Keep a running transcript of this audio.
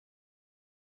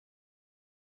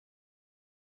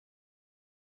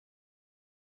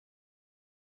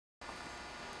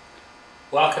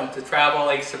Welcome to Travel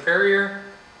Lake Superior.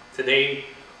 Today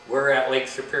we're at Lake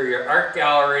Superior Art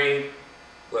Gallery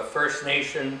with First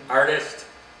Nation artist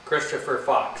Christopher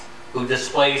Fox, who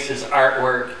displays his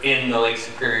artwork in the Lake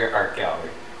Superior Art Gallery.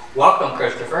 Welcome,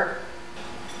 Christopher.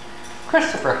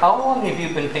 Christopher, how long have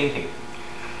you been painting?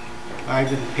 I've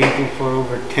been painting for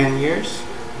over 10 years,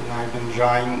 and I've been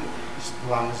drawing as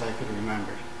long as I could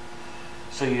remember.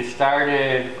 So you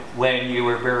started when you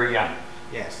were very young?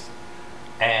 Yes.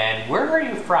 And where are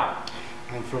you from?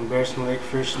 I'm from Bearson Lake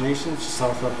First Nations,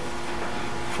 south of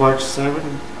Fort 7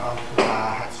 of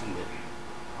Hudson Bay.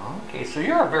 Okay, so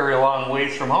you're a very long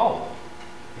ways from home.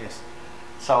 Yes.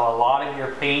 So a lot of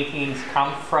your paintings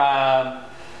come from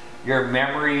your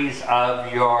memories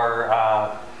of your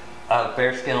of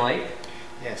Bearskin Lake?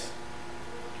 Yes.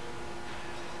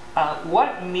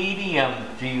 What medium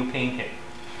do you paint in?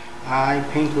 I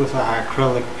paint with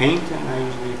acrylic paint, and I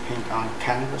usually paint on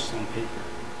canvas and paper.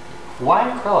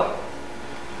 Why acrylic?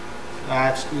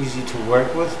 It's easy to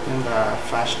work with and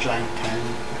fast drying pen,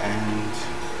 and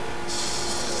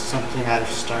something I've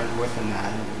started with and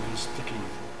I've been sticking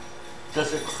with it.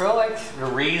 Does acrylics, the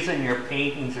reason your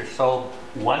paintings are so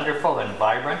wonderful and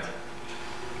vibrant?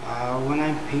 When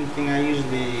I'm painting, I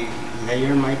usually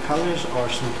layer my colors, or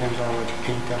sometimes I would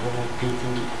paint a whole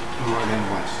painting more than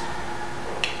once.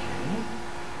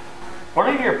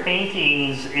 One of your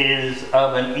paintings is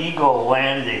of an eagle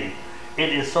landing.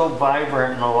 It is so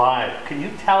vibrant and alive. Can you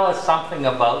tell us something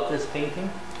about this painting?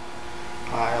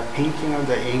 A painting of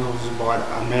the eagle is about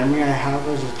a memory I have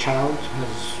as a child.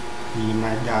 As me and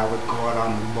my dad would go out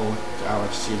on the boat, I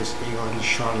would see this eagle in the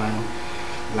shoreline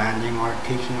landing or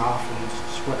taking off, and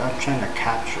it's what I'm trying to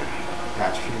capture,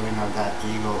 that feeling of that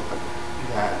eagle,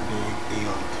 that big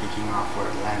eagle taking off or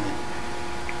landing.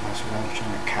 That's what I'm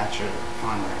trying to capture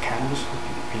on the canvas with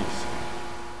the paints.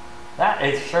 That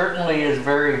it certainly is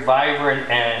very vibrant,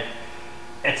 and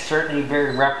it's certainly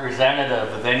very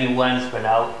representative of anyone's been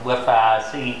out with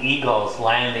seeing eagles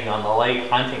landing on the lake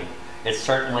hunting. It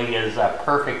certainly is a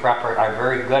a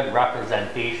very good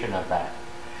representation of that.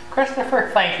 Christopher,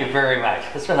 thank you very much.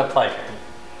 It's been a pleasure.